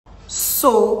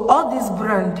So all this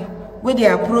brand where they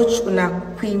approach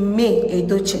una Queen May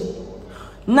Edochie.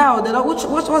 Now what's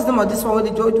the name of this one?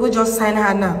 We just sign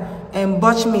her now and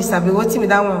Butch me sabi what's with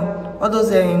that one? All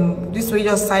those this way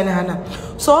just sign her now.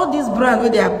 So all this brand where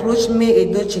they approach May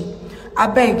Edochie. I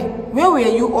beg, where were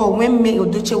you all when May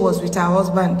Edochie was with her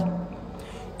husband?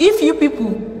 If you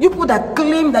people that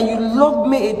claim that you love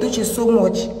May Edochie so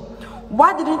much,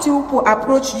 why didn't you people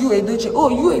approach you Edochie? Oh,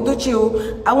 you Edochie,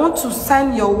 oh, I want to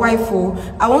sign your wife, oh,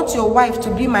 I want your wife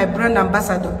to be my brand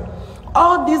ambassador.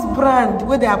 All this brand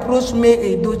where they approach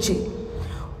May Edochie,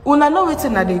 una know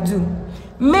wetin na they do.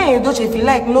 May Edochie, if you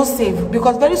like, no save,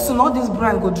 because very soon all this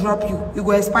brand go drop you, you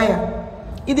go expire.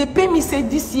 If they pay me say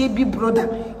this year Big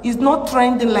Brother is not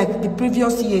trending like the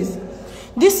previous years,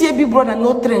 this year Big Brother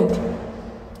no trend.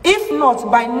 If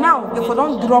not, by now, if I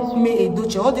don't drop May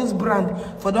Edochie, all this brand,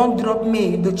 if I don't drop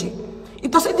May Edochie.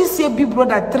 It was this year Big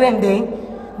Brother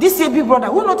trending. This year Big Brother,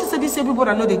 who noticed this year Big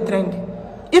Brother know the trend?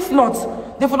 If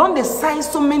not, they don't sign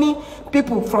so many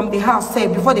people from the house say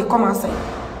before they come outside.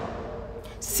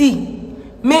 See,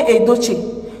 May Edochie.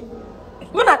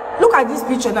 When I look at this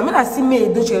picture, now when I see May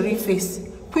Edochie real face,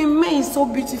 Queen May is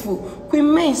so beautiful.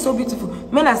 Queen May is so beautiful.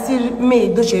 When I see May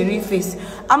Edochie real face,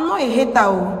 I'm not a hater.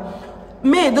 Oh.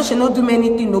 May Edochie not do many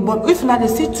things, no, but if not they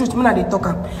see truth, when they talk.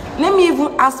 Let me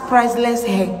even ask Priceless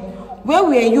here. Where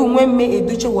were you when May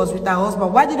Edochie was with her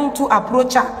husband? Why didn't you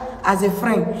approach her as a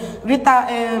friend?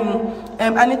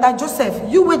 Anita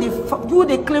Joseph, you were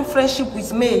the claim friendship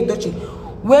with May Edochie.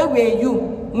 Where were you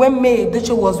when May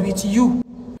Edochie was with you?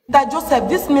 Rita Joseph,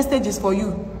 this message is for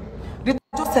you. Rita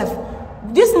Joseph,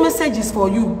 this message is for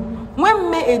you.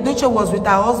 When May Edochie was with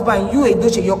her husband, you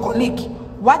Edochie, your colleague,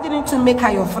 why didn't you make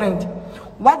her your friend?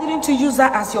 Why didn't you use her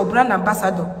as your brand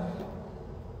ambassador?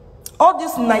 All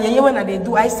this na when they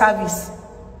do eye service.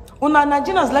 Una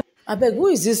Nigerians like. I beg, who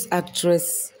is this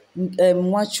actress?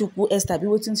 Nwachukwu Esther, be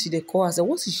waiting to the call. I said,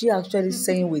 what is she actually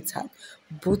saying with her?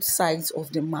 Both sides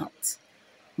of the mouth.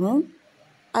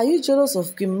 Are you jealous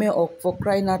of Queen May, or for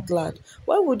crying out loud?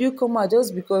 Why would you come out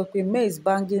just because Queen May is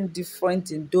banging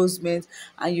different endorsements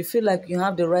and you feel like you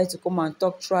have the right to come and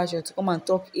talk trash or to come and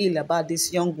talk ill about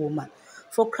this young woman?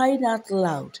 For crying out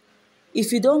loud.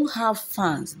 If you don't have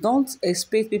fans, don't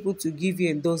expect people to give you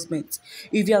endorsements.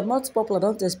 If you are not popular,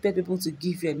 don't expect people to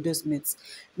give you endorsements.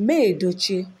 May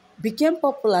Edochie became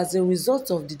popular as a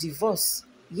result of the divorce,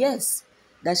 yes,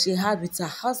 that she had with her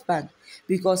husband,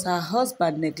 because her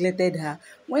husband neglected her,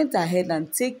 went ahead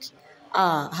and take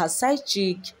her side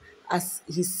chick as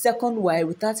his second wife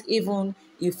without even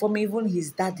informing even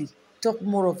his daddy, talk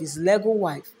more of his Lego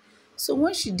wife. So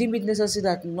when she deemed it necessary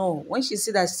that no, when she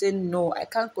said that saying no, I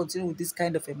can't continue with this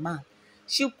kind of a man,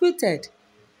 she quitted.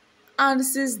 And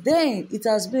since then, it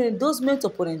has been endorsement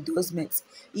upon endorsement.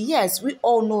 Yes, we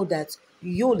all know that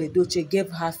Yul Edochie gave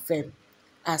her fame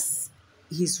as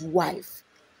his wife.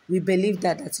 We believe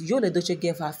that Yul Edochie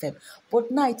gave her fame. But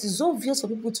now it is obvious for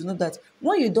people to know that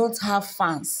when you don't have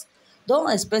fans,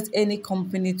 don't expect any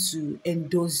company to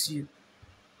endorse you.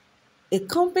 A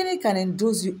company can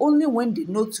endorse you only when they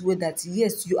know to it that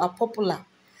yes, you are popular,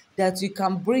 that you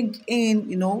can bring in,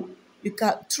 you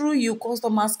can, through you,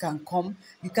 customers can come,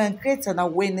 you can create an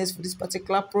awareness for this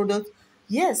particular product.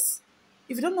 Yes,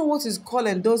 if you don't know what is called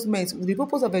endorsement, the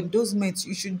purpose of endorsement,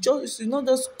 you should not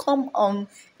just come on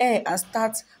air and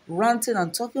start ranting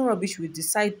and talking rubbish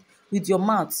with your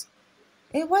mouth.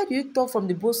 Hey, why do you talk from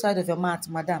the both side of your mouth,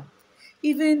 madam?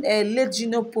 Even a late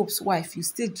Junior Pope's wife, you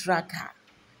still drag her.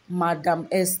 Madam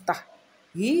Esther.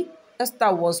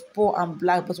 Esther was poor and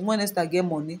black, but when Esther get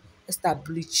money, Esther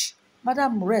bleach.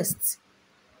 Madam, rest.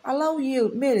 Allow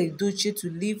May Edochie to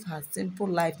live her simple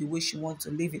life the way she wants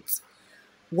to live it.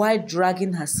 Why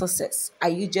dragging her success? Are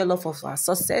you jealous of her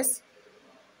success?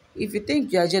 If you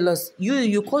think you are jealous,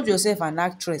 you called yourself an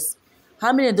actress.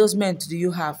 How many endorsements do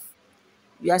you have?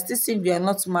 You are still saying you are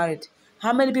not married.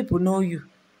 How many people know you?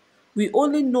 We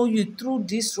only know you through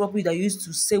this rubbish that you used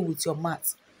to say with your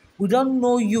mouth. We don't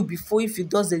know you before if it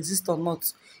does exist or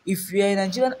not. If you're a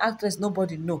Nigerian actress,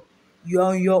 nobody know. You're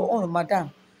on your own, madam.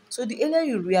 So the earlier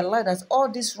you realize that all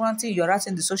this ranting you're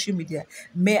writing in the social media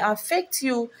may affect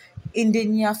you in the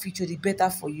near future, the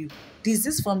better for you. This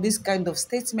is from this kind of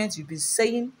statement you've been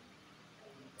saying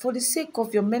for the sake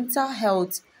of your mental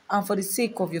health and for the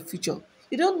sake of your future.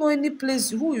 You don't know any place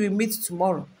who you will meet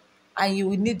tomorrow and you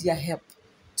will need their help.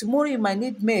 Tomorrow you might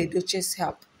need May Edochie's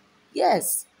help.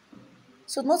 Yes.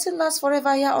 So nothing lasts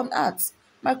forever here on earth.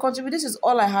 My contribution is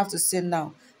all I have to say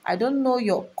now. I don't know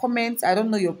your comments. I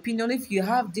don't know your opinion. If you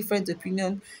have different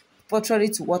opinion contrary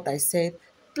to what I said,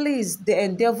 please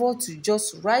endeavor to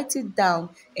just write it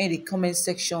down in the comment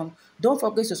section. Don't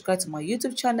forget to subscribe to my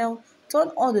YouTube channel. Turn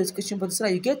on the notification button so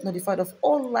that you get notified of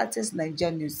all latest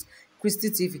Nigerian news. Christy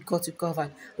TV got you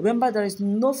covered. Remember, there is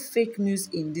no fake news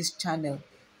in this channel.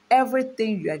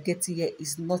 Everything you are getting here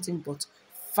is nothing but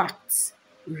facts,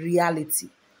 reality,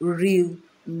 real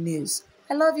news.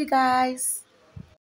 I love you guys.